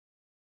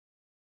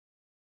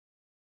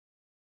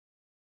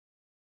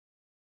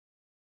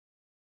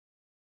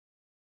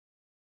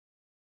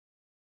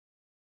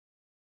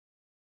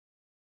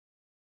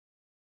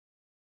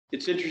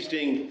It's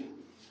interesting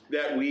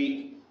that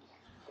we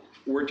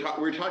were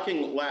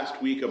talking last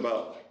week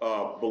about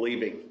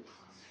believing.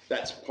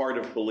 That's part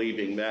of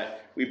believing.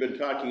 That we've been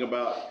talking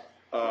about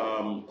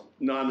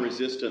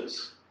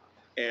non-resistance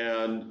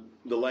and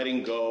the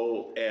letting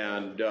go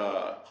and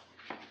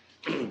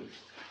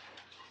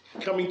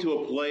coming to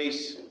a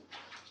place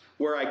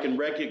where I can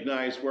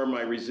recognize where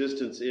my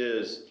resistance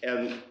is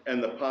and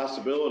the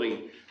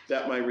possibility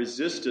that my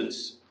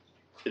resistance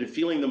and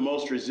feeling the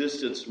most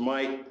resistance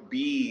might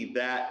be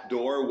that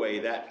doorway,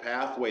 that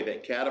pathway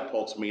that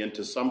catapults me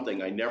into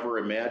something I never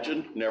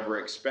imagined, never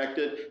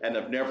expected, and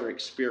have never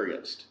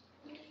experienced.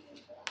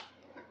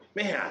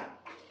 Man,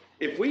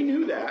 if we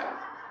knew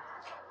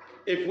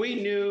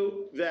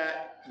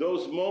that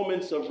those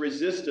moments of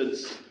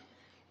resistance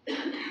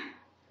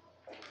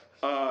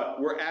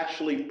were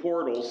actually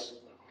portals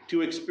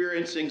to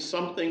experiencing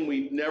something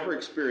we've never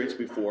experienced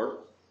before,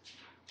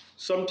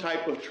 some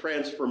type of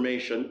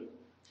transformation,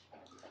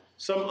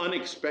 some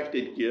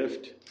unexpected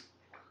gift,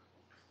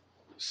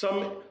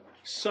 some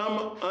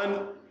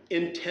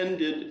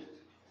unintended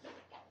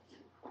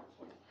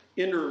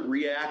inner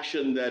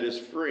reaction that is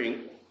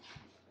freeing.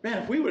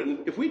 Man,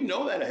 if we'd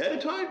know that ahead of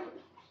time,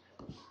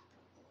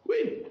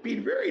 we'd be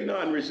very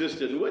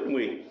non-resistant, wouldn't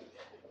we?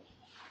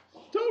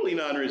 Totally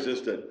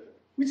non-resistant.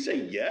 We'd say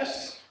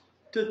yes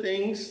to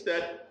things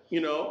that,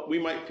 we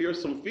might feel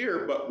some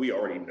fear, but we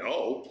already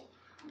know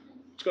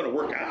it's going to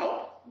work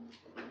out.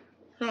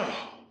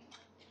 Oh,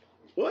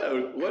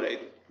 what a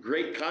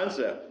great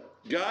concept.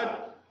 God,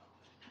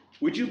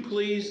 would you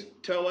please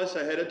tell us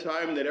ahead of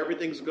time that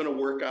everything's going to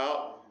work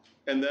out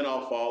and then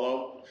I'll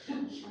follow?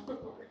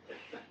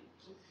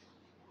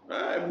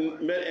 I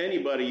haven't met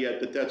anybody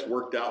yet that's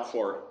worked out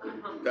for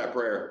that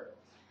prayer.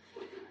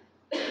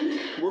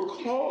 We're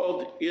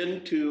called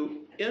into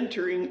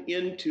entering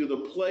into the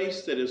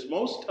place that is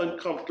most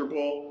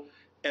uncomfortable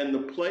and the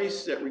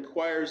place that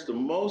requires the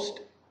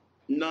most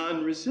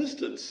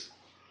non-resistance.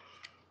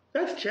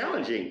 That's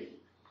challenging.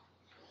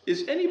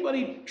 Is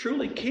anybody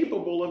truly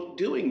capable of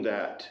doing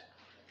that?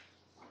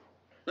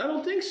 I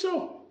don't think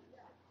so.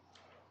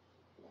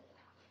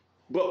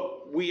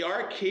 But we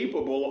are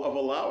capable of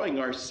allowing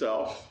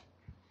ourselves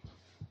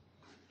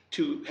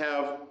to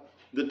have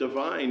the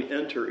divine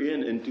enter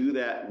in and do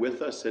that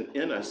with us and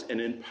in us and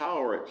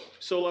empower it.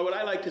 So what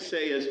I like to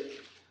say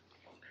is,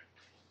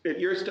 if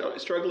you're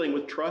struggling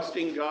with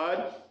trusting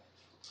God,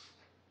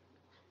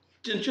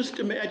 then just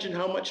imagine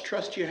how much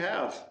trust you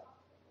have.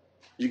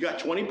 You got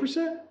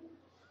 20%?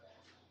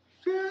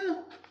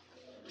 Yeah.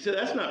 So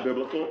that's not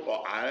biblical.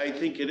 Well, I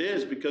think it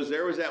is, because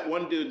there was that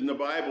one dude in the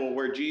Bible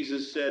where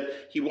Jesus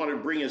said he wanted to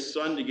bring his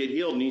son to get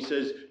healed, and he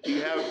says, do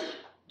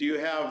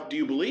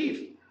you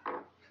believe?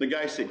 The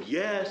guy said,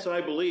 yes,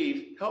 I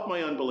believe. Help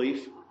my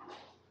unbelief.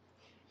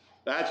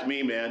 That's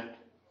me, man.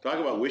 Talk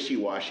about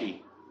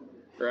wishy-washy,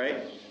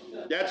 right?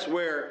 That's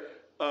where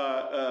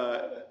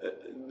the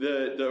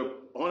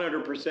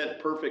 100%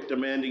 perfect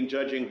demanding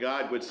judging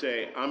God would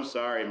say, I'm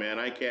sorry, man,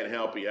 I can't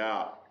help you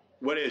out.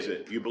 What is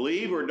it? You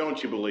believe or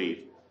don't you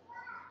believe?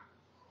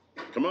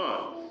 Come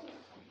on.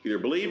 Either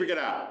believe or get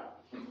out.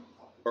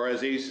 Or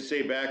as they used to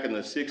say back in the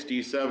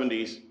 60s,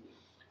 70s,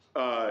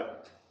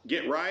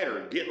 get right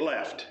or get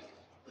left.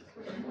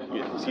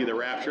 You see the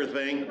rapture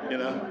thing?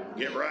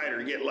 Get right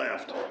or get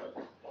left.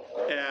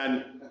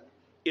 And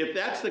if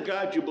that's the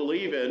God you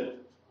believe in,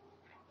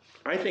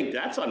 I think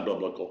that's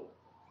unbiblical.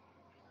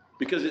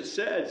 Because it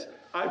says,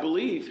 I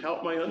believe,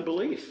 help my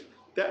unbelief.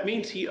 That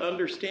means he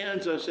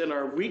understands us in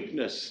our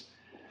weakness.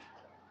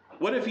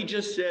 What if he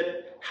just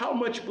said, how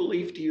much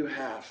belief do you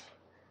have?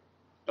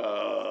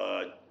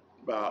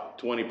 About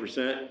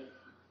 20%.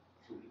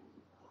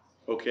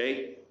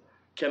 Okay.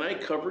 Can I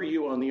cover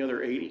you on the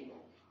other 80?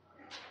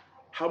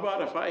 How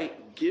about if I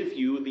give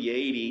you the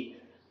 80,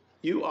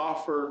 you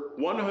offer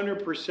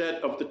 100%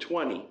 of the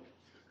 20?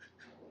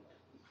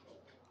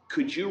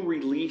 Could you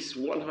release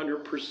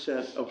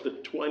 100% of the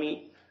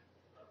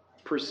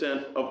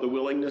 20% of the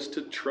willingness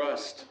to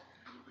trust?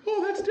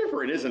 Oh, that's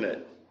different, isn't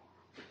it?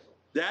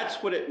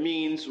 That's what it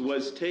means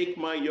was take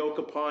my yoke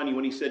upon you.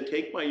 When he said,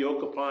 take my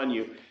yoke upon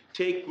you,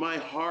 take my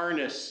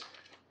harness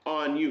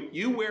on you.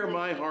 You wear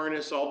my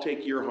harness, I'll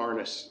take your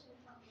harness.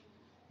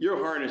 Your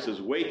harness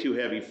is way too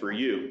heavy for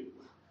you.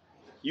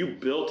 You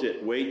built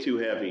it way too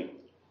heavy.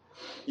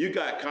 You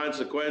got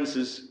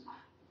consequences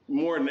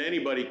more than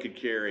anybody could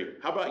carry.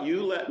 How about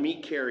you let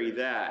me carry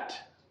that?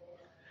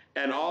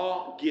 And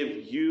I'll give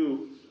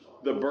you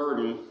the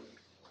burden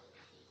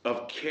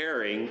of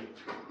carrying,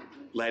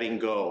 letting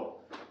go.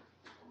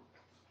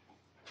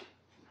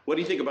 What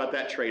do you think about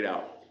that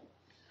trade-out?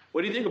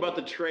 What do you think about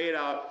the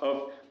trade-out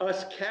of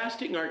us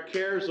casting our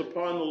cares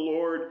upon the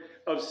Lord,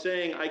 of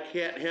saying, I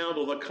can't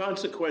handle the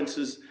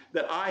consequences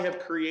that I have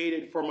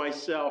created for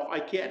myself. I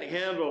can't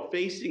handle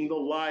facing the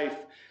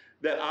life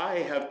that I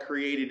have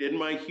created in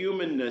my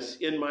humanness,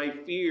 in my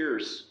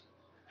fears,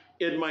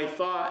 in my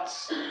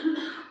thoughts.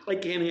 I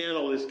can't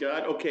handle this,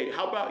 God. Okay,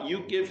 how about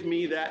you give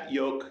me that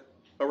yoke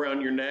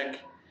around your neck,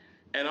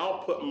 and I'll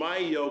put my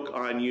yoke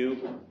on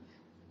you,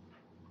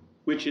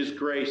 which is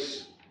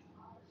grace.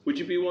 Would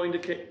you be willing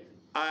to?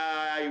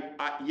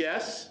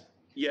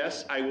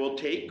 Yes, I will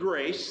take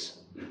grace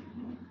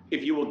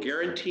if you will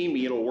guarantee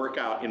me it'll work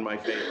out in my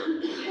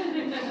favor.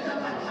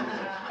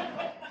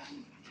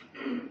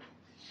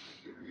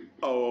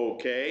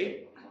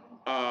 Okay.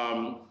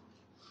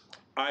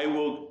 I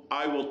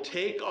will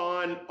take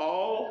on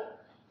all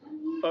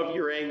of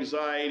your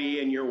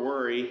anxiety and your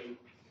worry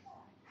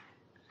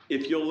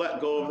if you'll let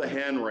go of the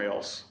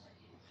handrails.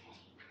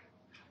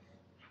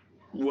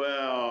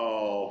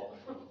 Well,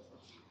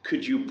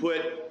 could you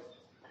put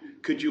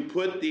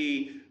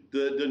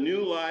the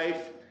new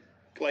life,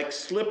 like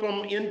slip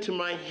them into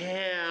my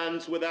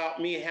hands without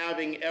me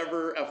having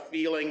ever a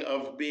feeling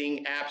of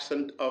being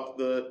absent of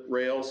the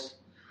rails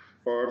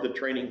or of the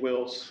training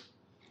wheels?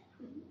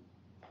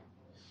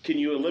 Can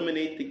you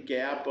eliminate the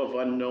gap of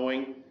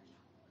unknowing,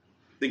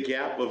 the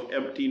gap of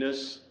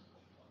emptiness?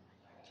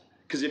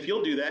 Because if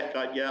you'll do that,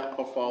 God, yeah,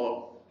 I'll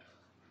follow.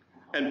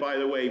 And by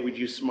the way, would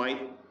you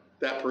smite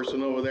that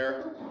person over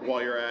there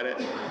while you're at it?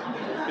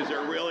 Because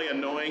they're really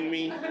annoying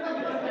me.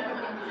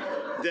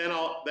 Then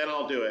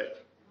I'll do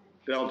it.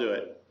 Then I'll do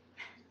it.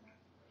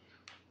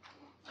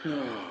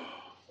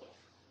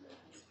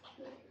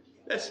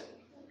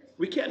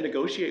 We can't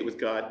negotiate with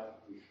God.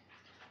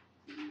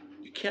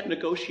 You can't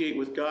negotiate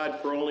with God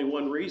for only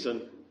one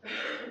reason.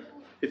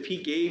 If he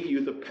gave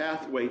you the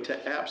pathway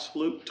to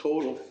absolute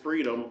total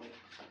freedom,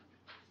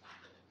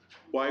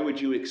 why would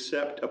you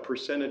accept a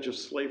percentage of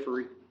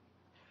slavery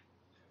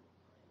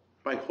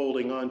by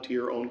holding on to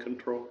your own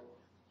control?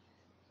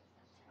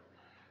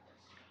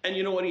 And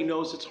you know what? He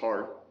knows it's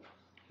hard.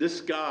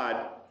 This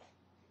God,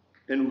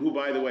 and who,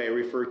 by the way, I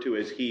refer to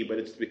as he, but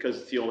it's because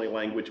it's the only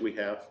language we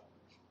have.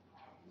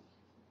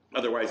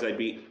 Otherwise, I'd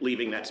be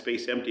leaving that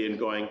space empty and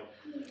going,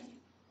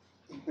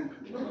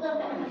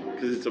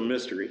 because it's a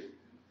mystery.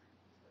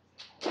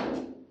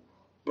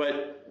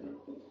 But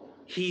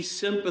he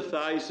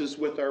sympathizes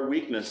with our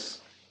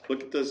weakness.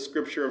 Look at the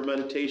scripture of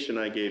meditation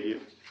I gave you.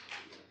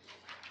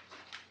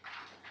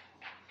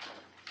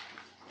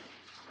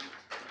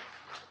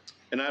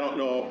 And I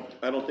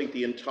don't think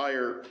the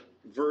entire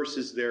verse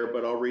is there,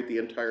 but I'll read the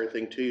entire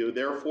thing to you.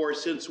 Therefore,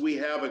 since we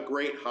have a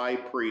great high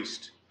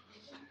priest,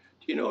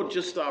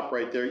 just stop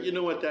right there. You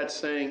know what that's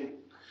saying?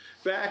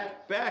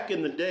 Back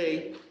in the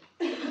day,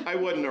 I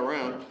wasn't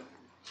around,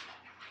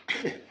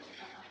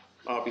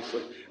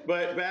 obviously.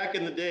 But back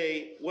in the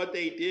day, what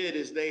they did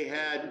is they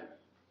had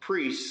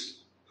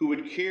priests who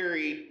would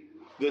carry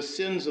the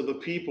sins of the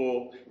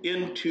people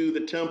into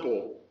the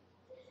temple.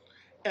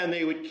 And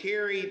they would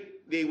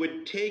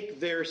take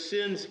their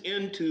sins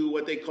into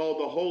what they called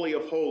the Holy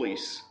of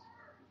Holies.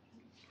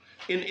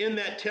 And in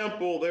that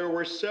temple, there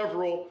were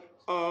several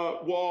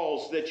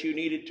walls that you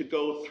needed to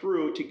go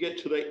through to get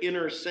to the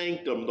inner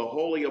sanctum, the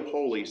Holy of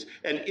Holies.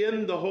 And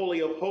in the Holy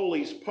of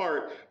Holies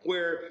part,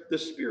 where the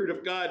Spirit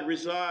of God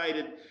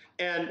resided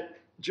and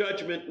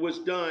judgment was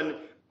done,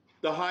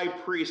 the high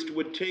priest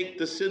would take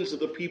the sins of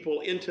the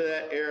people into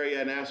that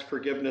area and ask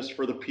forgiveness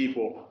for the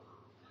people,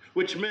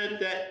 which meant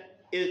that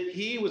if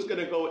he was going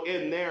to go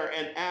in there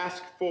and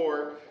ask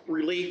for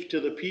relief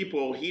to the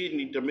people, he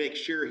needed to make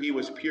sure he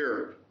was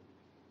pure.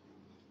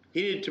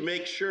 He needed to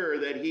make sure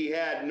that he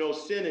had no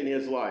sin in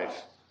his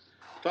life.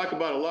 Talk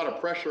about a lot of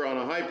pressure on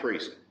a high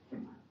priest.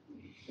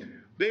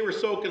 They were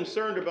so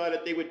concerned about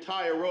it, they would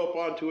tie a rope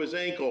onto his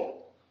ankle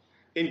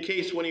in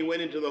case when he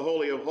went into the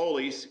Holy of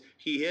Holies,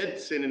 he had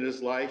sin in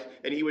his life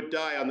and he would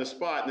die on the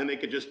spot, and then they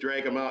could just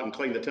drag him out and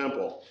clean the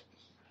temple.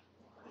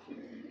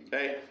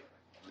 Okay?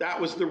 That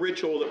was the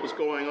ritual that was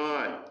going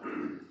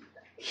on.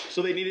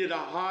 So they needed a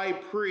high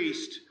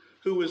priest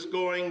who was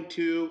going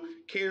to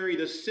carry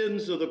the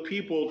sins of the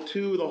people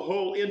into the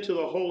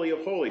Holy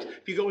of Holies.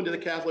 If you go into the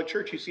Catholic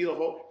Church, you see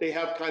they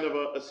have kind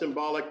of a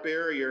symbolic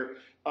barrier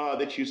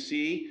that you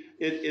see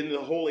in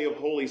the Holy of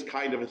Holies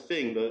kind of a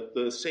thing,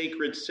 the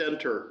sacred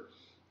center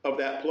of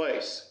that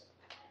place.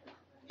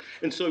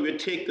 And so he would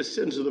take the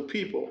sins of the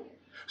people.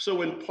 So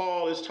when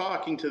Paul is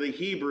talking to the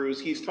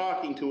Hebrews, he's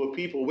talking to a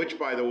people, which,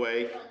 by the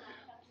way,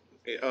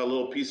 a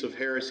little piece of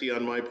heresy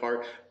on my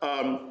part,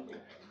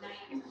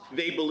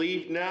 they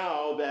believe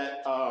now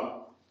that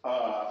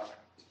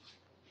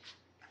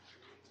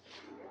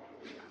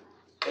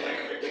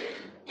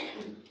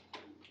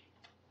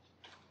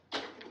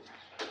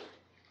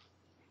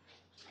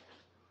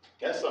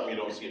that's something you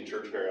don't see in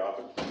church very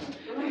often.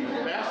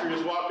 The pastor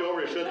just walked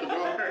over and shut the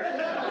door.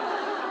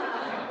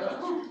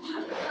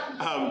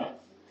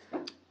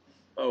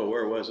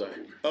 Where was I?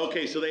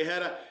 Okay, so they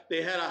had a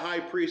high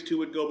priest who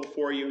would go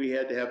before you. He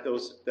had to have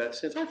that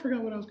sense. I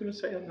forgot what I was going to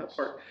say on that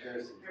part.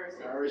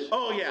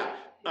 Oh yeah,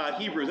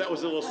 Hebrews. That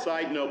was a little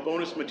side note,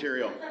 bonus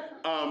material.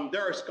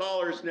 There are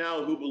scholars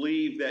now who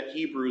believe that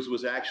Hebrews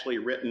was actually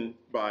written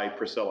by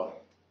Priscilla,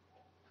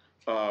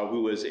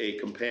 who was a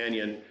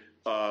companion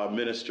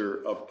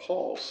minister of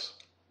Paul's.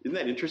 Isn't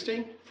that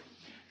interesting?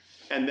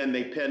 And then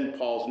they penned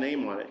Paul's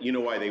name on it. You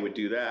know why they would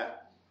do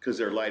that? Because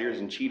they're liars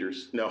and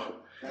cheaters. No.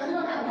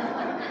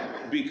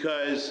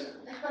 Because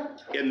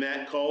in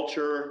that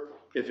culture,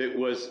 if it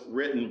was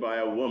written by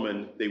a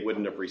woman, they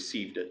wouldn't have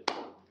received it.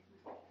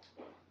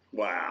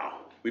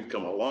 Wow, we've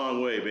come a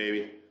long way,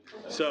 baby.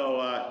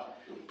 So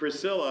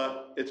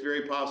Priscilla, it's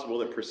very possible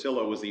that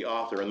Priscilla was the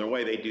author, and the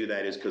way they do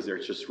that is because they're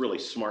just really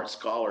smart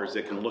scholars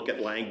that can look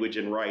at language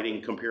and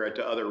writing, compare it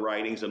to other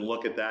writings, and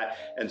look at that.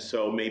 And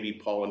so maybe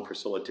Paul and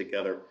Priscilla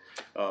together,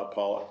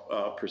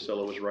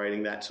 Priscilla was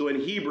writing that. So in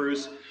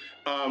Hebrews,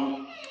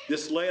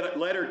 this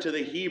letter to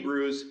the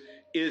Hebrews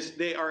is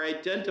they are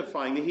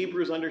identifying. The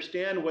Hebrews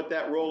understand what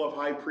that role of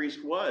high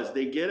priest was.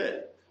 They get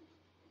it.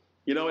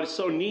 You know, it's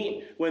so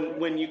neat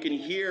when you can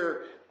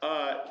hear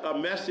a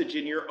message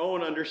in your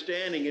own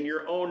understanding, in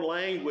your own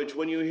language.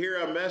 When you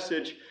hear a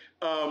message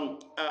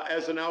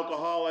as an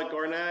alcoholic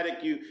or an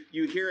addict,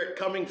 you hear it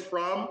coming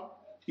from,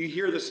 you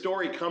hear the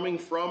story coming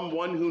from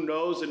one who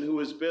knows and who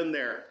has been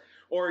there.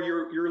 Or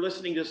you're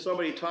listening to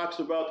somebody talks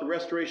about the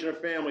restoration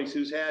of families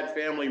who's had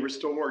family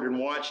restored and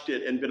watched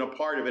it and been a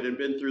part of it and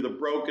been through the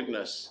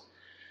brokenness.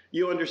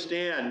 You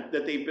understand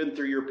that they've been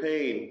through your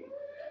pain.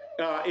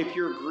 If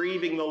you're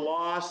grieving the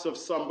loss of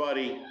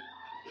somebody,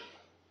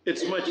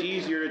 it's much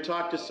easier to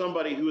talk to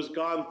somebody who has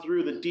gone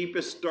through the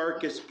deepest,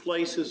 darkest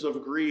places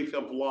of grief,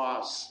 of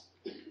loss,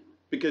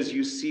 because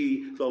you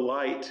see the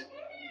light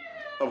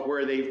of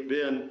where they've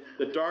been,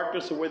 the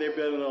darkness of where they've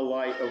been, and the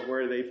light of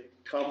where they've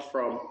come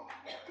from.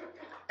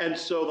 And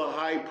so the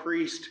high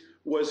priest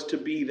was to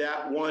be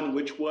that one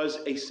which was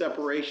a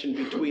separation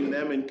between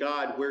them and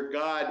God, where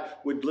God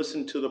would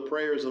listen to the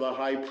prayers of the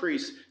high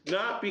priest,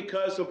 not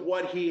because of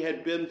what he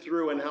had been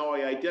through and how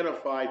he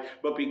identified,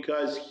 but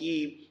because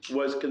he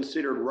was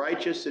considered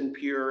righteous and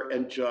pure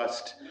and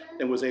just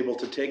and was able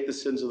to take the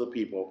sins of the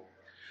people.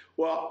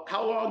 Well,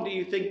 how long do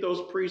you think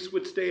those priests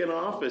would stay in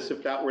office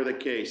if that were the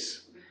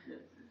case?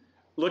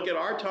 Look at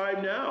our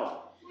time now.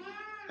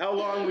 How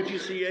long would you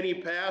see any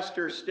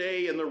pastor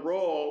stay in the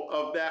role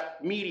of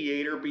that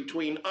mediator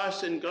between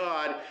us and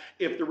God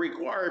if the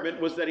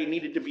requirement was that he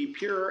needed to be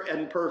pure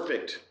and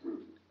perfect?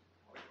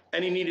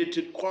 And he needed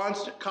to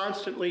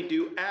constantly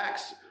do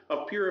acts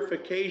of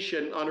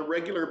purification on a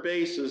regular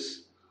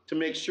basis to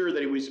make sure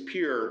that he was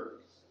pure.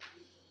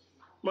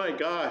 My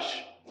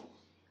gosh,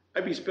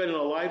 I'd be spending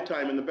a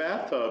lifetime in the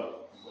bathtub.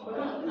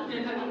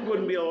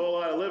 Wouldn't be a whole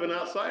lot of living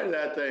outside of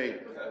that thing.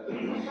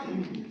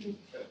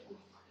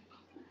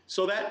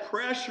 So that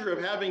pressure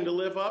of having to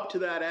live up to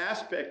that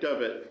aspect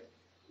of it.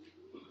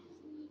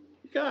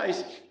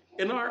 Guys,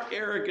 in our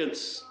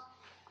arrogance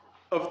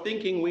of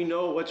thinking we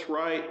know what's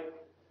right,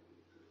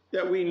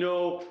 that we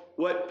know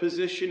what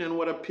position and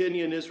what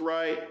opinion is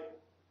right,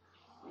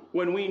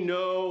 when we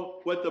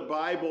know what the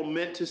Bible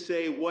meant to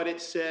say, what it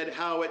said,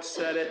 how it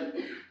said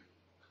it,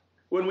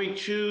 when we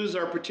choose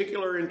our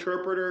particular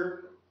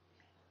interpreter,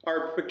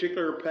 our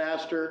particular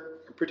pastor,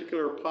 our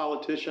particular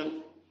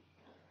politician,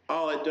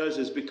 all it does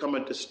is become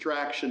a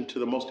distraction to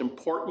the most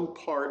important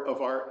part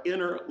of our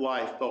inner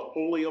life, the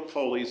holy of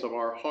holies of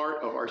our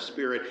heart, of our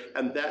spirit,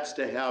 and that's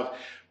to have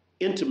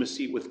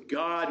intimacy with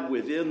God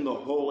within the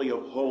holy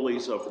of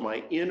holies of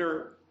my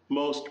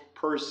innermost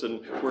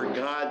person, where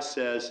God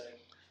says,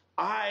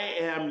 I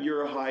am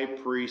your high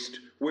priest.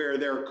 Where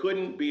there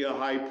couldn't be a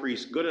high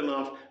priest good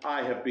enough,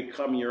 I have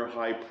become your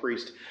high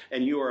priest,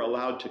 and you are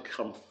allowed to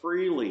come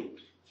freely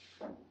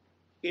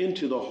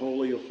into the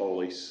holy of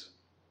holies.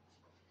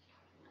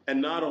 And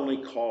not only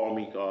call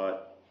me God,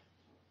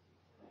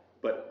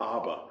 but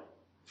Abba,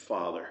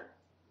 Father.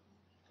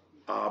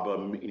 Abba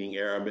meaning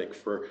Arabic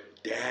for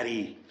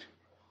daddy.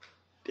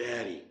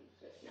 Daddy.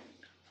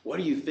 What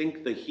do you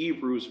think the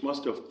Hebrews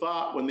must have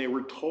thought when they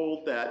were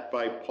told that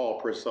by Paul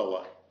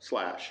Priscilla /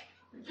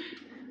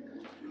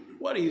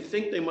 What do you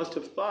think they must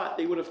have thought?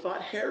 They would have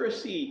thought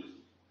heresy.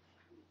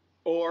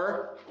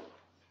 Or,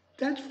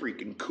 that's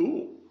freaking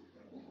cool.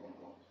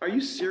 Are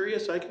you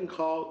serious? I can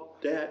call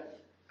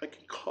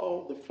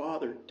the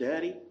Father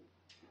Daddy?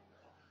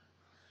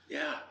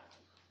 Yeah.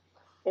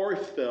 Or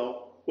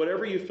Phil,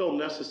 whatever you feel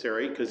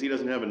necessary, because he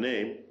doesn't have a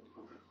name,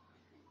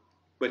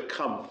 but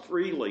come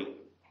freely.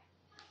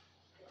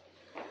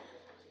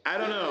 I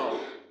don't know.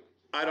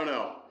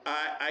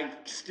 I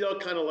still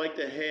kind of like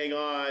to hang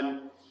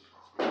on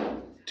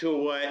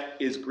to what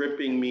is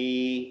gripping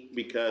me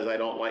because I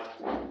don't like,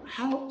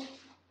 how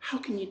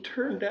can you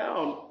turn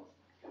down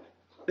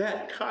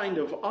that kind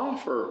of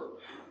offer?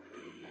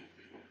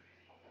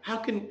 How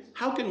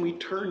can we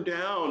turn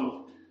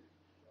down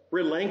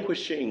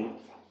relinquishing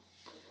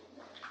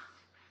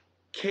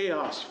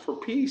chaos for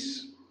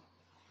peace,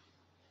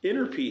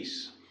 inner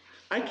peace?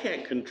 I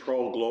can't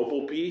control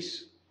global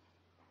peace.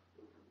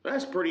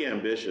 That's pretty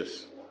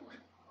ambitious.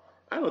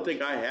 I don't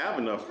think I have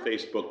enough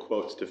Facebook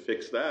quotes to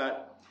fix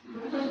that.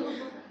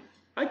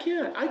 I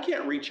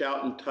can't reach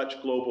out and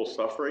touch global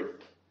suffering.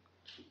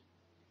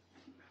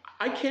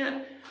 I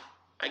can't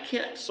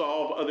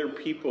solve other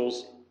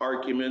people's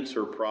arguments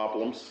or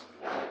problems.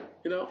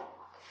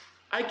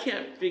 I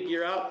can't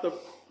figure out the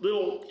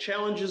little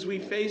challenges we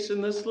face in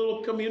this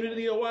little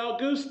community of Wild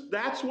Goose.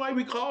 That's why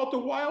we call it the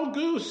Wild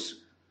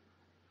Goose,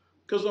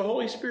 because the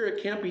Holy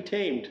Spirit can't be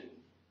tamed.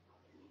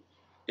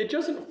 It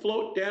doesn't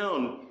float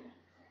down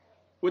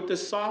with the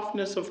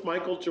softness of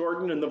Michael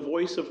Jordan and the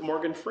voice of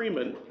Morgan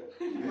Freeman.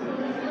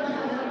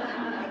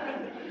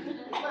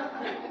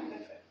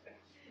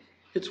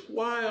 It's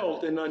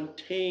wild and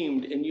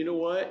untamed. And you know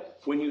what?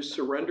 When you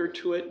surrender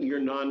to it and you're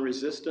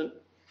non-resistant,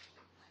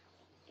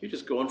 you're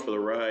just going for the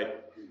ride.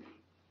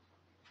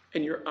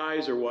 And your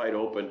eyes are wide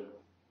open.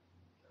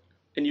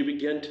 And you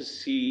begin to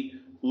see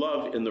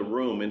love in the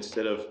room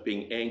instead of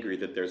being angry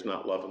that there's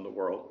not love in the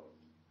world.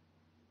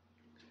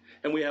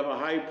 And we have a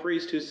high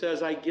priest who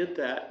says, I get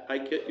that. I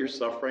get your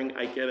suffering.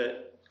 I get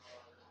it.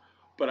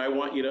 But I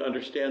want you to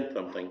understand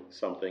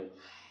something.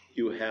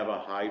 You have a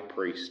high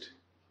priest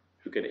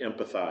who can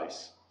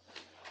empathize.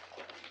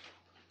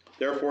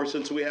 Therefore,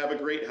 since we have a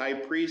great high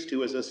priest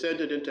who has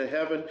ascended into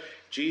heaven,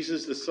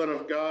 Jesus, the Son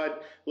of God,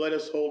 let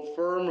us hold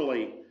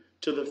firmly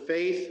to the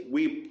faith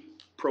we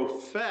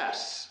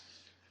profess.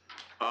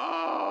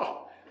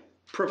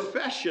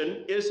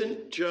 Profession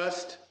isn't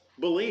just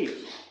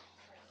belief.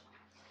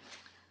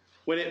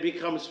 When it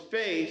becomes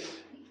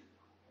faith,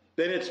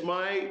 then it's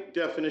my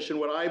definition,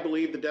 what I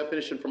believe the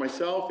definition for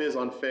myself is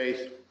on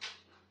faith.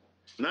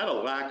 Not a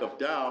lack of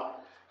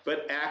doubt,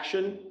 but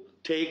action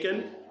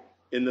taken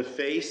in the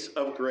face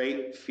of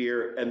great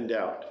fear and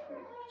doubt.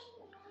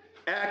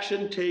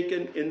 Action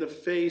taken in the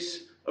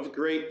face of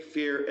great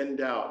fear and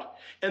doubt.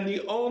 And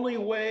the only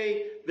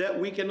way that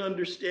we can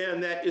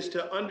understand that is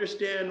to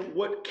understand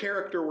what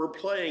character we're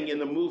playing in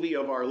the movie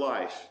of our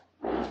life.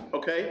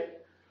 Okay?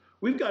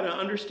 We've got to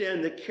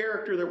understand the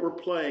character that we're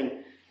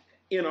playing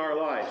in our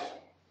life.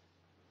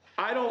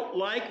 I don't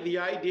like the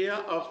idea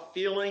of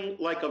feeling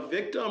like a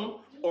victim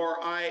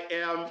or I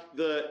am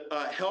the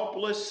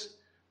helpless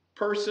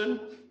person.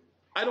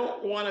 I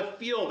don't want to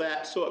feel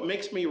that, so it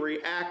makes me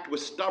react with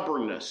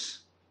stubbornness.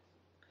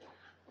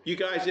 You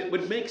guys, it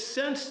would make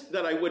sense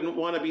that I wouldn't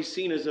want to be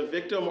seen as a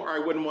victim, or I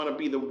wouldn't want to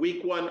be the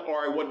weak one,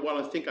 or I wouldn't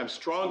want to think I'm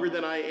stronger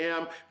than I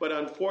am. But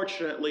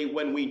unfortunately,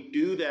 when we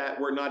do that,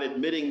 we're not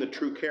admitting the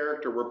true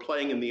character we're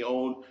playing in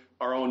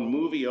our own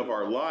movie of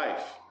our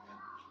life.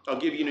 I'll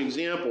give you an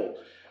example.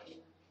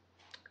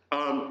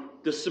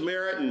 The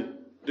Samaritan,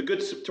 the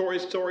good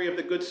story of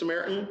the Good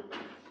Samaritan,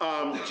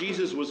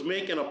 Jesus was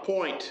making a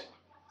point.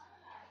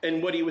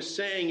 And what he was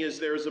saying is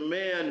there's a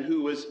man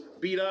who was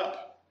beat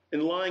up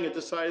and lying at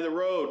the side of the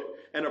road,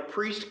 and a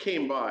priest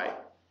came by.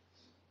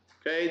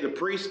 Okay, the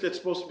priest that's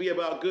supposed to be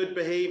about good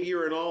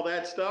behavior and all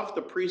that stuff,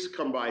 the priest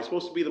come by. He's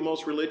supposed to be the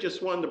most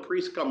religious one, the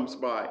priest comes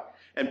by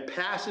and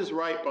passes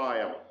right by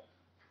him.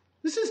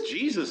 This is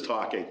Jesus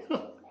talking.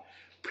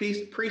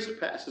 Priest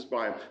passes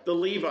by him. The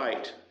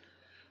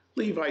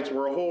Levites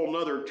were a whole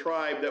nother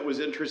tribe that was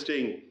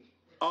interesting,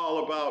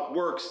 all about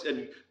works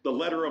and the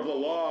letter of the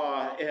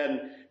law,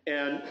 and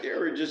they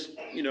were just,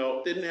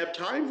 didn't have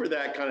time for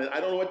that kind of, I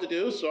don't know what to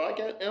do, so I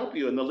can't help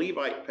you. And the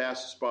Levite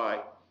passes by.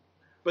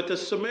 But the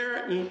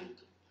Samaritan,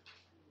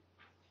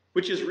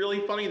 which is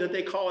really funny that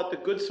they call it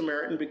the Good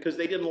Samaritan because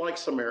they didn't like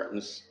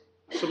Samaritans.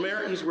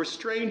 Samaritans were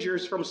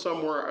strangers from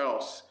somewhere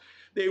else.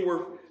 They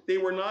were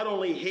not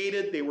only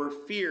hated, they were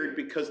feared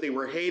because they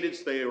were hated,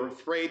 so they were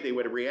afraid they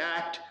would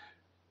react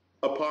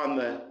upon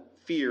the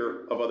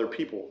fear of other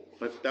people.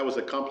 That was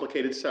a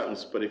complicated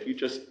sentence, but if you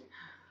just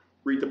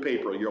read the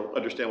paper, you'll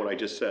understand what I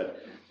just said.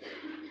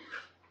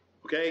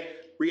 Okay?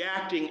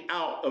 Reacting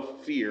out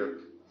of fear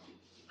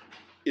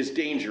is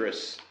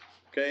dangerous.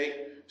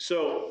 Okay?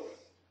 So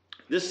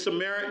this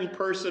Samaritan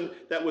person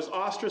that was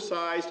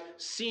ostracized,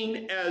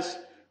 seen as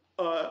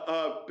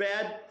a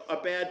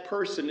bad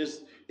person,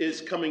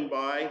 is coming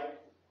by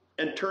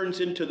and turns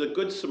into the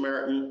Good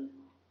Samaritan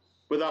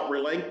without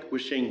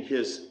relinquishing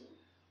his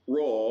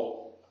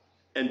role,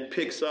 and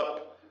picks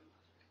up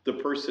the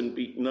person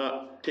beaten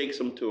up, takes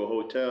him to a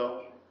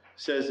hotel,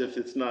 says if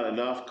it's not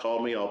enough,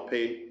 call me, I'll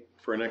pay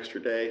for an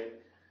extra day,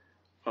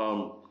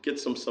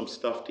 gets him some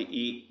stuff to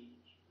eat.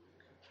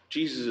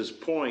 Jesus'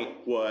 point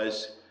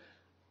was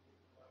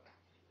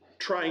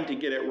trying to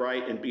get it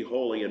right and be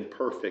holy and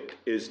perfect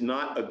is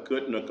not a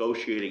good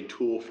negotiating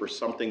tool for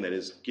something that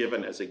is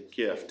given as a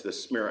gift. The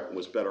Samaritan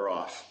was better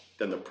off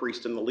than the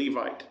priest and the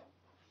Levite.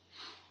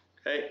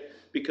 Okay?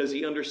 Because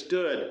he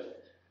understood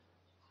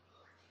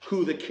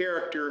who the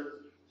character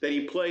that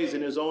he plays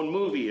in his own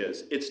movie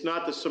is. It's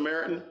not the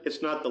Samaritan,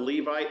 it's not the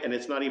Levite, and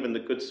it's not even the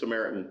Good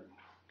Samaritan.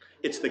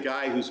 It's the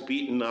guy who's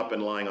beaten up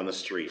and lying on the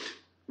street.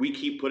 We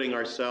keep putting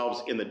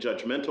ourselves in the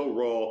judgmental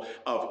role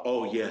of,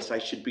 oh yes, I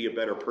should be a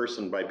better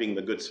person by being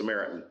the Good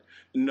Samaritan.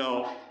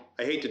 No,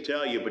 I hate to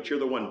tell you, but you're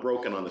the one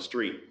broken on the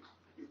street.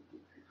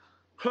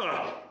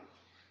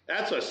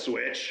 That's a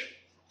switch.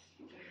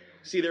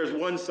 See, there's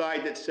one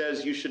side that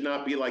says you should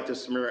not be like the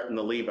Samaritan,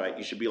 the Levite.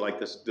 You should be like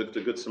the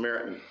Good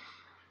Samaritan.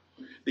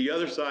 The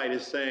other side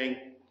is saying,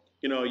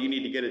 you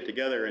need to get it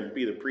together and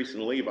be the priest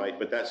and the Levite,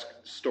 but that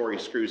story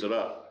screws it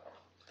up.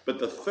 But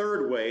the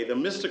third way, the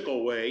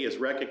mystical way, is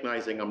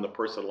recognizing I'm the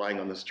person lying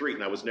on the street,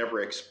 and I was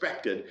never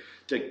expected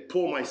to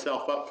pull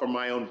myself up from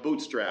my own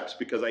bootstraps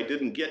because I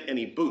didn't get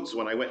any boots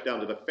when I went down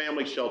to the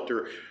family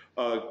shelter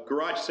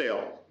garage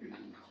sale.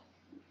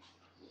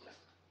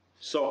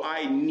 So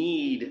I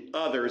need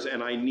others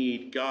and I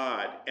need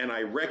God, and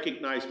I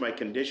recognize my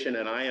condition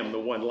and I am the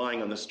one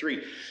lying on the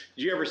street.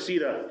 Did you ever see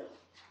the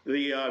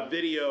the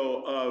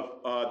video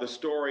of the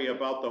story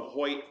about the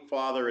Hoyt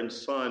father and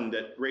son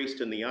that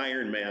raced in the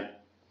Ironman.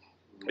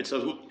 It's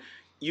a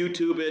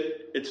YouTube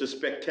it. It's a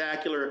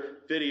spectacular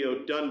video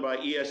done by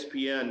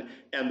ESPN,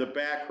 and the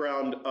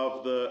background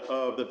of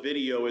the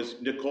video is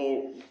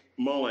Nicole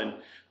Mullen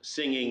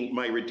singing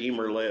 "My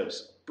Redeemer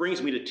Lives."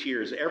 Brings me to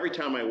tears every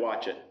time I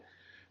watch it,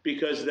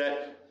 because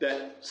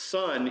that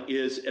son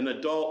is an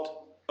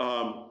adult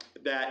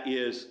that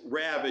is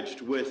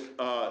ravaged with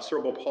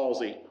cerebral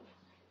palsy.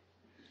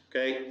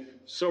 Okay,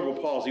 cerebral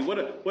palsy. What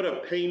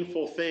a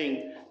painful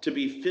thing to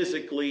be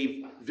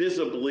physically,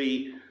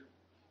 visibly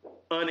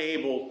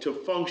unable to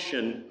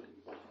function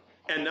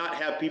and not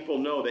have people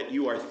know that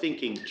you are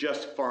thinking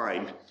just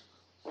fine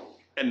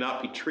and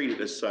not be treated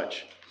as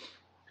such.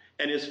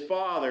 And his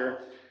father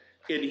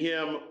and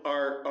him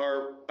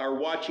are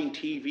watching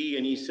TV,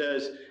 and he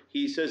says,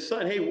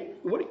 son, hey,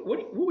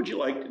 what would you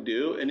like to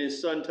do? And his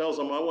son tells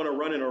him, I want to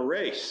run in a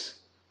race.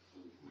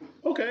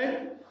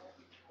 Okay.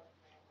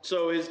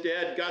 So his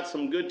dad got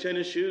some good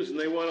tennis shoes, and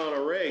they went on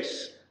a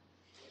race.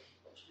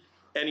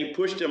 And he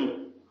pushed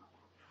him,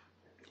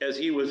 as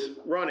he was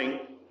running,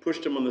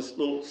 pushed him on this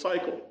little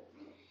cycle.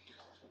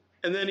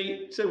 And then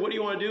he said, what do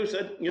you want to do? He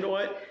said, you know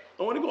what?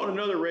 I want to go on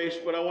another race,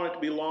 but I want it to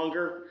be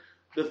longer.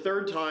 The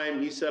third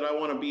time, he said, I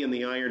want to be in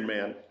the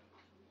Ironman.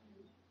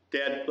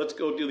 Dad, let's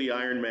go do the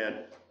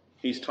Ironman.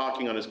 He's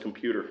talking on his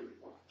computer.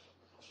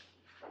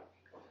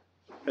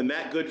 And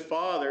that good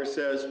father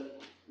says,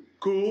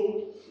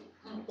 cool,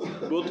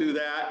 we'll do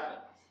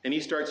that. And he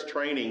starts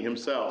training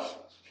himself.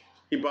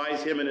 He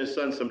buys him and his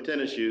son some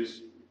tennis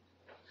shoes.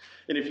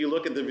 And if you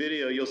look at the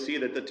video, you'll see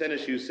that the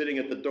tennis shoes sitting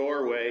at the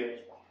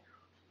doorway,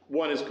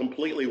 one is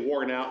completely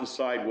worn out and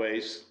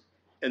sideways,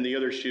 and the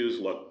other shoes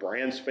look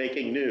brand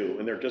spanking new,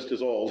 and they're just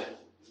as old.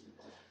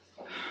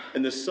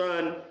 And the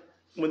son,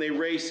 when they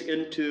race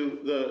into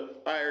the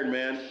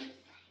Ironman,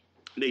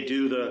 they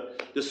do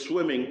the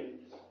swimming,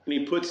 and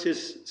he puts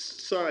his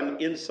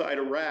son inside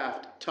a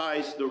raft,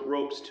 ties the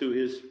ropes to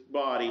his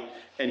body,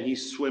 and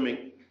he's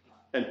swimming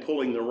and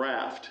pulling the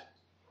raft.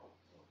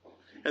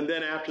 And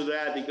then after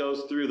that, he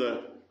goes through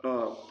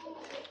the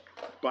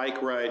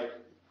bike ride,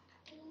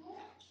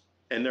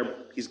 and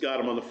he's got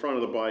him on the front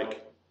of the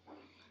bike.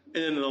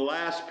 And then in the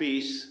last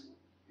piece,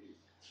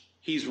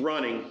 he's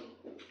running,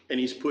 and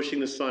he's pushing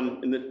the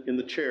son in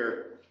the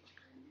chair,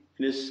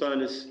 and his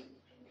son is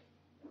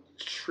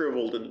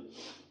shriveled, and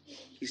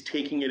he's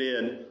taking it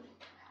in.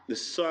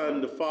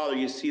 The father,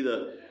 you see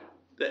the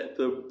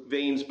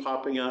veins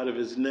popping out of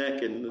his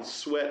neck and the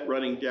sweat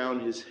running down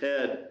his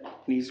head,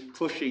 and he's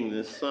pushing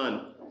the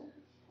son.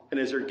 And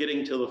as they're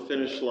getting to the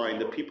finish line,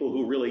 the people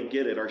who really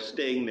get it are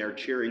staying there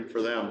cheering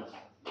for them,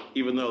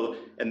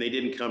 and they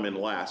didn't come in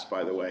last,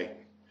 by the way.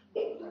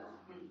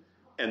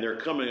 And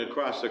they're coming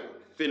across the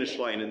finish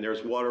line, and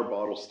there's water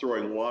bottles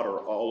throwing water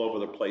all over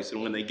the place.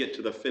 And when they get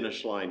to the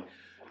finish line,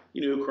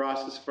 you know who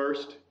crosses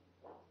first?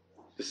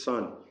 The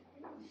son.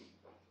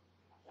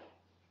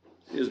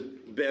 His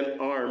bent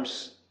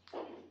arms,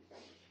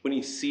 when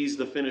he sees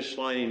the finish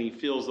line and he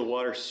feels the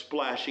water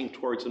splashing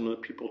towards him and the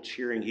people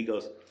cheering, he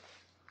goes,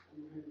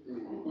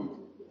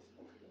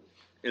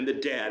 and the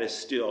dad is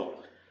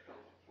still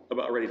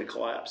about ready to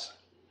collapse.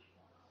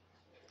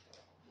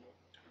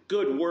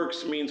 Good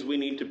works means we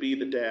need to be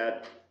the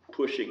dad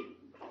pushing.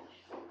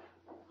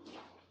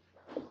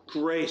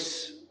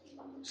 Grace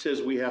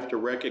says we have to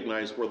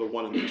recognize we're the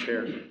one in the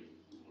chair,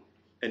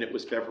 and it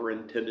was never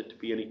intended to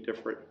be any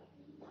different.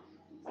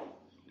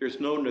 There's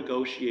no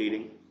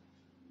negotiating.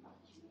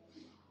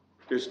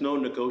 There's no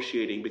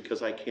negotiating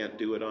because I can't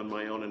do it on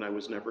my own, and I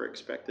was never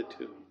expected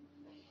to.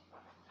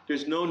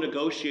 There's no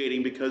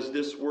negotiating because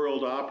this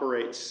world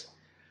operates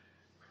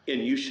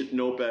and you should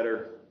know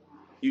better.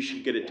 You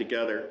should get it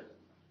together.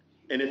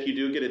 And if you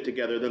do get it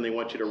together, then they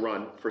want you to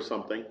run for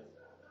something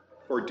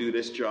or do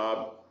this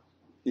job.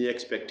 The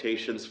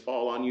expectations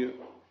fall on you.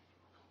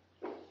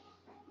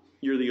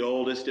 You're the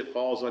oldest, it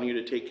falls on you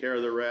to take care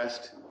of the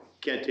rest.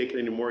 Can't take it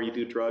anymore, you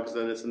do drugs,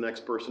 then it's the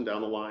next person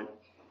down the line.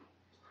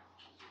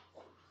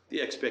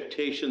 The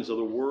expectations of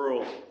the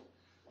world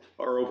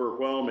are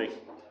overwhelming.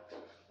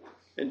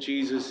 And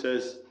Jesus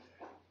says,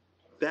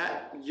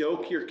 that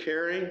yoke you're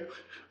carrying,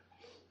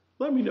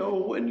 let me know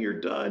when you're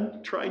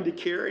done trying to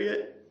carry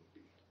it,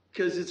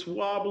 because it's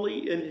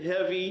wobbly and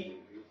heavy.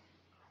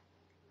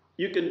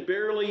 You can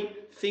barely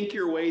think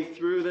your way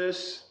through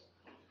this,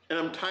 and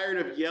I'm tired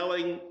of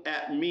yelling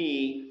at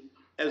me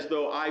as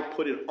though I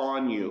put it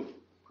on you.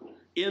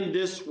 In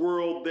this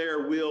world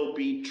there will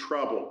be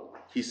trouble,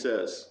 he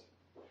says.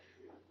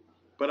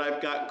 But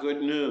I've got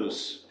good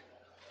news.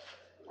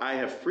 I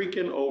have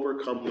freaking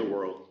overcome the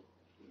world.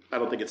 I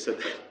don't think it said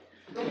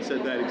that. It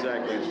said that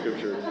exactly in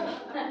Scripture.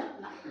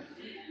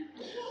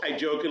 I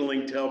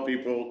jokingly tell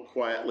people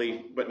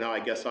quietly, but now I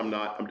guess I'm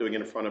not. I'm doing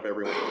it in front of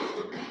everyone,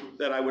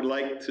 that I would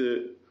like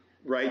to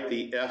write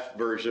the F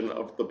version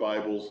of the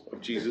Bible,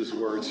 of Jesus'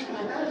 words.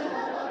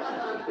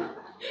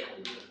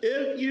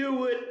 If you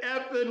would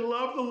effing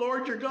love the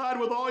Lord your God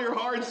with all your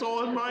heart,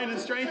 soul, and mind and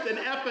strength, and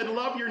effing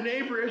love your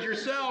neighbor as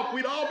yourself,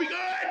 we'd all be good.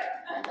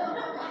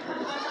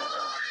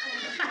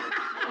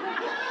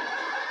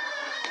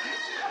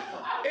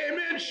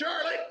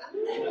 Charlotte.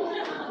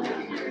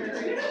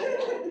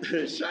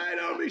 Shine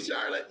on me,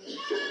 Charlotte.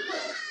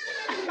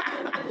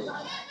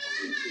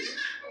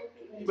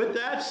 But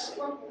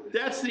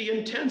that's the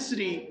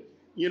intensity,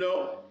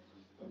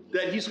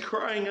 that he's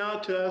crying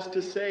out to us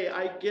to say,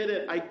 I get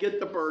it, I get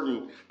the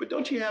burden. But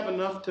don't you have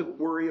enough to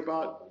worry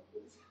about,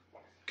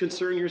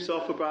 concern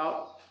yourself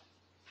about?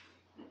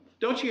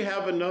 Don't you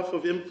have enough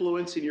of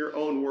influence in your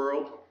own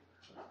world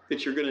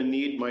that you're going to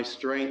need my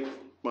strength,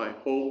 my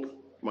hope,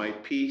 my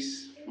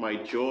peace, my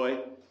joy?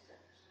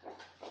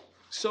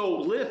 So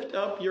lift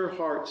up your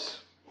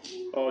hearts,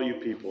 all you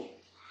people,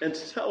 and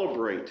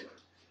celebrate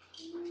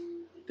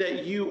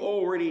that you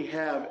already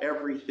have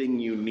everything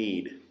you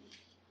need.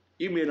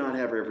 You may not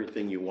have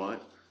everything you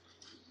want,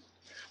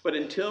 but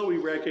until we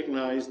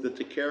recognize that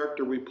the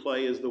character we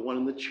play is the one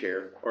in the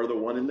chair or the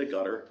one in the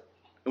gutter,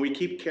 and we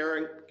keep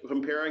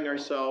comparing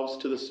ourselves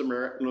to the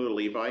Samaritan or the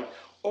Levite,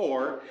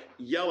 or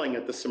yelling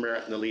at the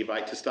Samaritan and the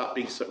Levite to stop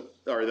being,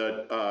 or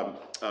the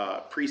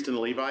priest and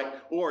the Levite,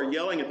 or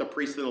yelling at the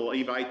priest and the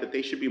Levite that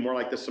they should be more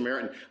like the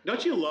Samaritan.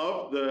 Don't you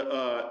love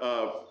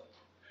the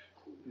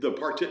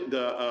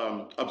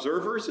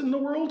observers in the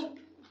world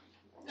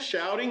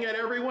shouting at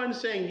everyone,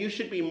 saying you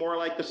should be more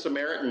like the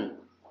Samaritan,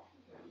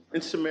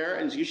 and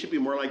Samaritans, you should be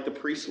more like the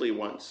priestly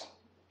ones?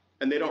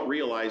 And they don't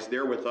realize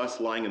they're with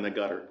us lying in the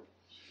gutter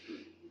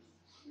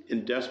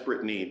in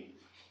desperate need.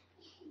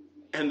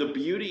 And the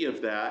beauty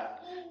of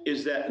that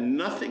is that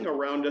nothing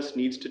around us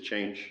needs to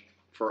change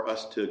for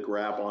us to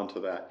grab onto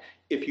that.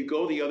 If you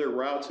go the other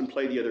routes and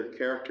play the other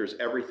characters,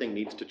 everything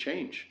needs to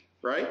change,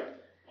 right?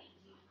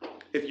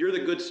 If you're the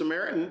Good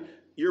Samaritan,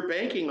 you're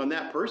banking on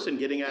that person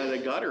getting out of the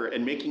gutter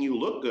and making you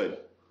look good.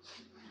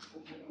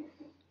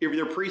 If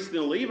you're the priest and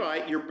the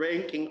Levite, you're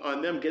banking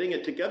on them getting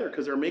it together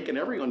because they're making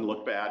everyone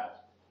look bad.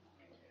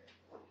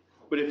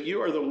 But if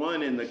you are the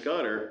one in the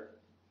gutter,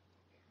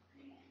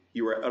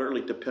 you are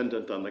utterly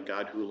dependent on the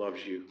God who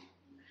loves you.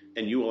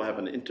 And you will have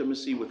an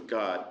intimacy with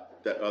God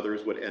that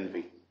others would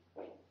envy.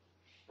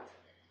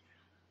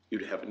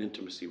 You'd have an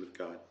intimacy with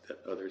God that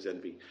others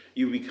envy.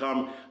 You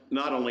become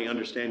not only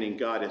understanding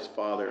God as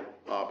Father,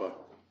 Abba,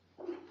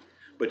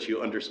 but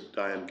you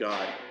understand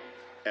God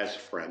as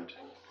friend.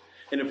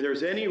 And if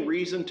there's any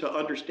reason to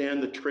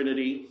understand the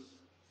Trinity,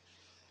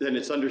 then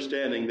it's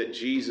understanding that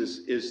Jesus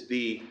is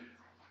the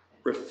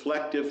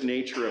reflective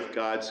nature of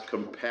God's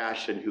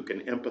compassion who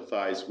can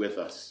empathize with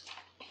us.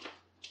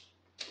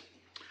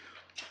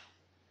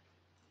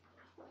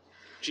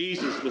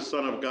 Jesus, the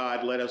Son of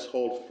God, let us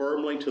hold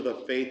firmly to the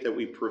faith that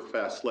we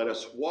profess. Let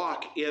us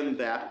walk in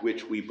that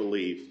which we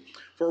believe.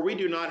 For we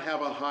do not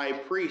have a high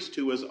priest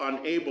who is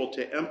unable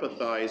to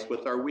empathize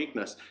with our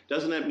weakness.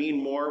 Doesn't that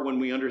mean more when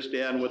we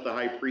understand what the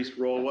high priest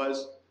role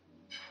was?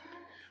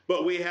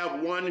 But we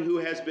have one who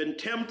has been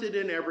tempted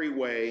in every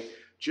way,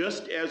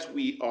 just as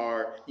we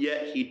are,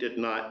 yet he did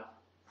not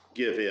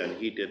give in.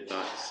 He did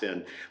not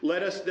sin.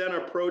 Let us then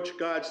approach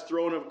God's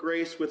throne of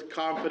grace with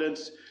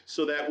confidence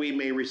so that we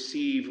may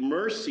receive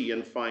mercy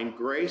and find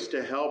grace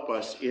to help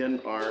us in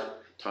our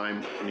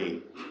time of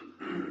need.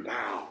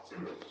 Wow.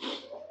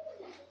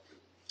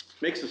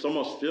 Makes us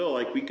almost feel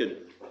like we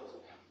could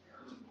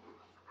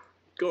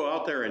go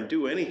out there and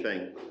do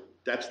anything.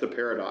 That's the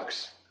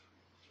paradox.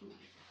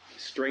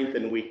 Strength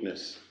and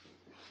weakness.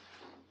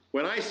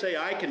 When I say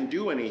I can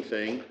do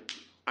anything,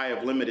 I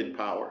have limited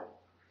power.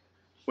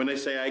 When I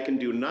say I can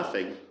do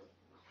nothing,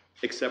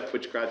 except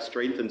which God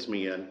strengthens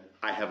me in,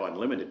 I have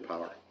unlimited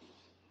power.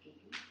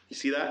 You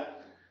see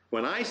that?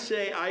 When I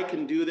say I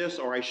can do this,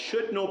 or I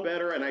should know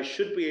better, and I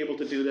should be able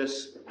to do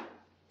this,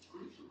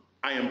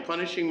 I am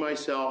punishing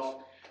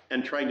myself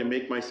and trying to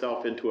make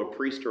myself into a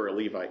priest or a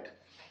Levite,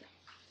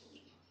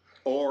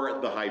 or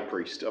the high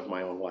priest of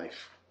my own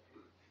life.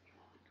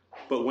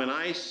 But when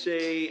I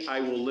say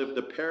I will live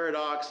the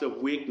paradox of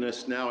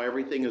weakness, now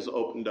everything is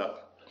opened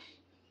up.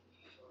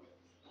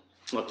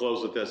 I'll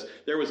close with this.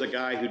 There was a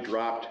guy who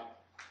dropped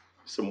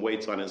some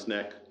weights on his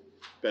neck,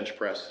 bench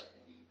press.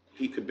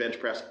 He could bench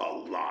press a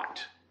lot,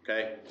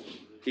 okay?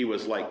 He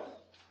was like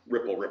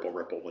ripple, ripple,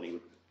 ripple when he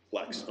would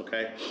flex,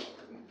 okay?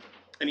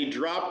 And he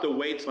dropped the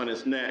weights on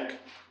his neck,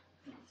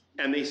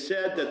 and they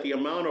said that the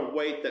amount of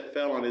weight that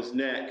fell on his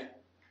neck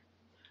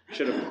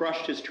should have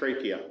crushed his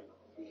trachea.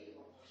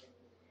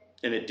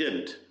 And it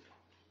didn't.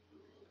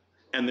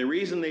 And the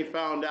reason they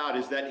found out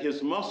is that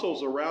his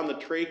muscles around the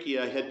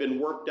trachea had been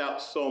worked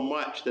out so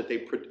much that they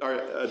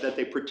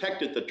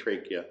protected the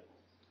trachea.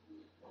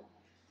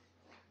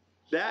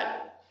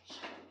 That,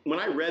 when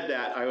I read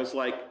that, I was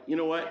like, you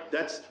know what?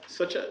 That's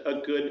such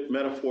a good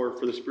metaphor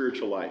for the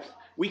spiritual life.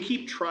 We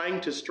keep trying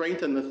to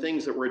strengthen the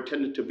things that were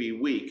intended to be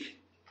weak,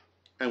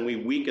 and we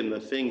weaken the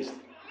things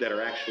that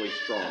are actually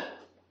strong.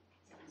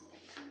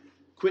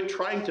 Quit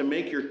trying to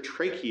make your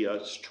trachea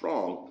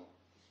strong,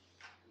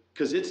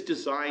 because it's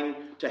designed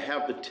to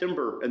have the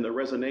timbre and the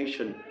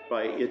resonation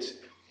by its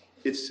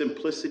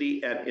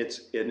simplicity and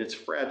its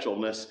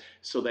fragileness,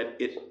 so that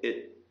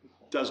it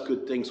does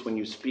good things when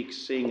you speak,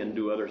 sing, and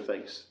do other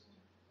things.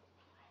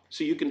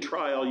 So you can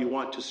try all you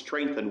want to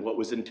strengthen what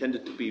was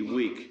intended to be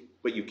weak,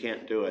 but you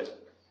can't do it.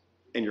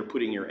 and you're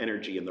putting your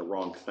energy in the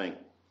wrong thing.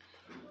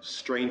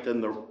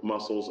 Strengthen the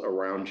muscles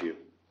around you.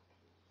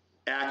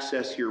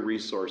 Access your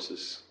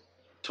resources.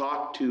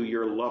 Talk to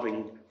your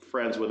loving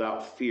friends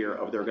without fear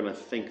of they're going to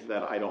think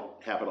that I don't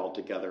have it all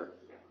together.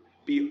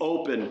 Be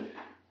open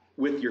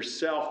with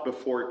yourself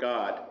before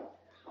God.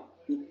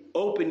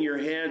 Open your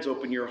hands,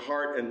 open your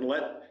heart, and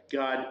let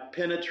God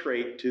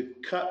penetrate to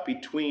cut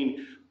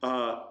between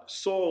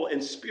soul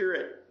and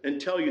spirit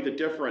and tell you the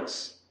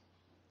difference.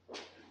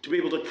 To be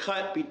able to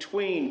cut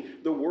between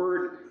the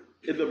word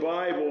in the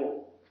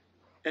Bible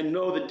and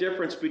know the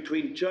difference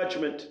between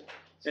judgment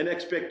and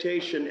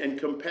expectation and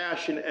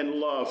compassion and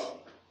love.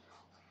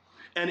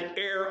 And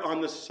err on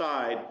the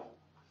side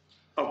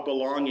of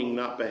belonging,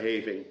 not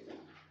behaving,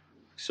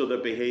 so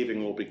that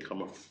behaving will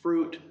become a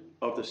fruit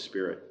of the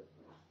Spirit.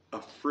 A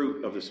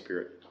fruit of the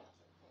Spirit.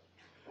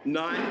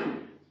 Not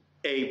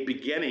a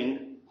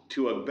beginning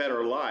to a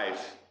better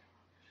life,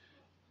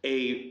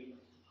 a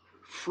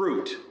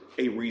fruit,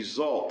 a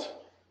result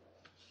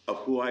of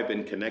who I've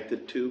been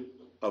connected to,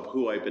 of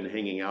who I've been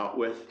hanging out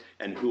with,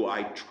 and who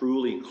I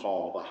truly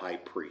call the high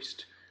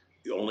priest.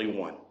 The only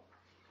one.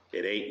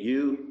 It ain't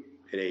you,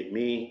 it ain't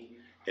me,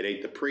 it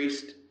ain't the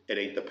priest, it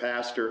ain't the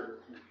pastor.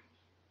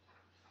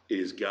 It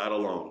is God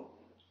alone.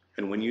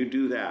 And when you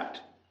do that,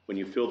 when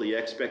you feel the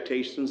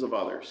expectations of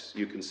others,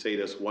 you can say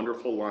this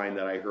wonderful line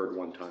that I heard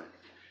one time.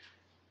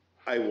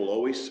 I will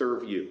always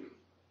serve you,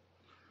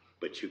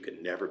 but you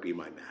can never be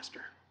my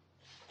master.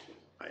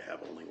 I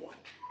have only one,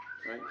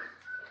 right?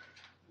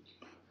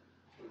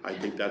 I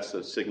think that's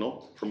a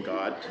signal from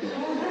God.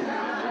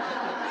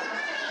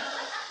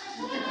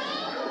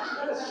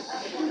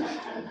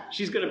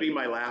 She's going to be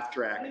my laugh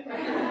track.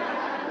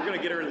 We're going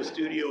to get her in the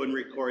studio and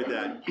record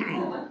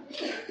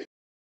that.